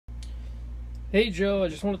Hey Joe, I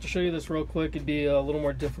just wanted to show you this real quick. It'd be a little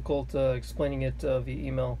more difficult explaining it via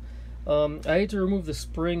email. I had to remove the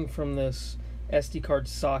spring from this SD card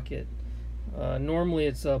socket. Normally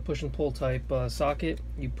it's a push and pull type socket.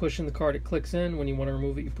 You push in the card, it clicks in. When you want to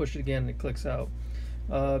remove it, you push it again and it clicks out.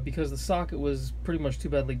 Because the socket was pretty much too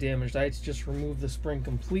badly damaged, I had to just remove the spring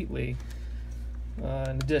completely, in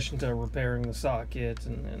addition to repairing the socket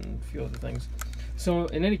and a few other things. So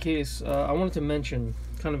in any case, I wanted to mention,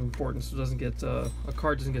 kind of important so it doesn't get a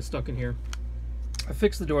card doesn't get stuck in here. I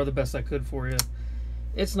fixed the door the best I could for you.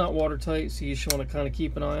 It's not watertight, so you just want to kind of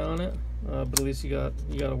keep an eye on it, but at least you got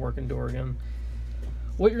a working door again.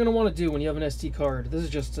 What you're going to want to do when you have an SD card, this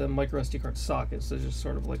is just a micro SD card socket, so it's just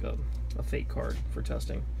sort of like a fake card for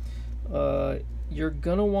testing. You're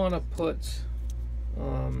going to want to put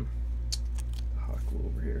I'll go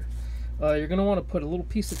over here. You're going to want to put a little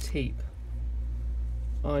piece of tape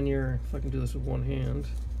on your, if I can do this with one hand,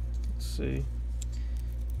 let's see,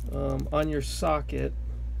 on your socket.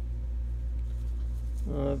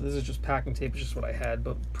 This is just packing tape, it's just what I had,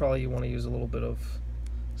 but probably you want to use a little bit of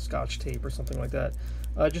scotch tape or something like that,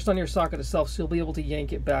 just on your socket itself, so you'll be able to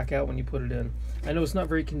yank it back out when you put it in. I know it's not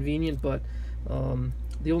very convenient, but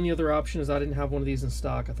the only other option is, I didn't have one of these in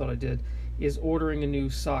stock, I thought I did, is ordering a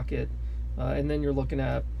new socket, and then you're looking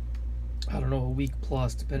at, I don't know, a week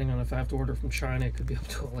plus, depending on if I have to order from China. It could be up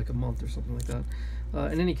to like a month or something like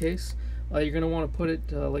that. In any case, you're going to want to put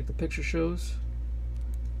it like the picture shows,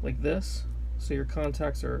 like this, so your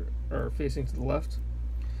contacts are facing to the left.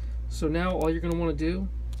 So now all you're going to want to do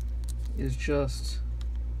is just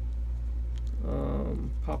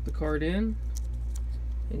pop the card in,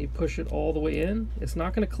 and you push it all the way in. It's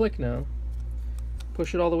not going to click now.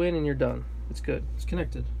 Push it all the way in and you're done. It's good. It's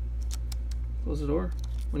connected. Close the door.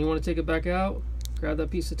 When you want to take it back out, grab that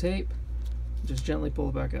piece of tape, just gently pull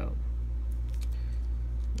it back out.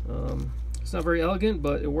 It's not very elegant,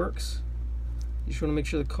 but it works. You just want to make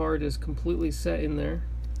sure the card is completely set in there,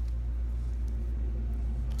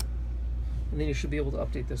 and then you should be able to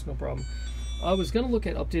update this, no problem. I was going to look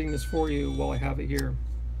at updating this for you while I have it here,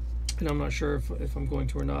 and I'm not sure if I'm going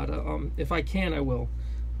to or not. If I can, I will,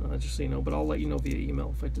 just so you know, but I'll let you know via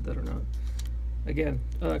email if I did that or not. Again,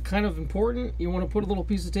 kind of important, you want to put a little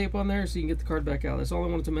piece of tape on there so you can get the card back out. That's all I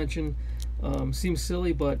wanted to mention. Seems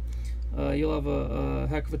silly, but you'll have a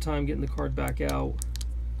heck of a time getting the card back out,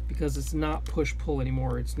 because it's not push-pull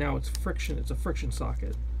anymore. It's friction. It's a friction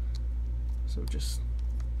socket. So it just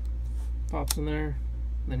pops in there,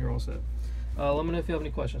 and then you're all set. Let me know if you have any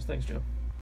questions. Thanks, Joe.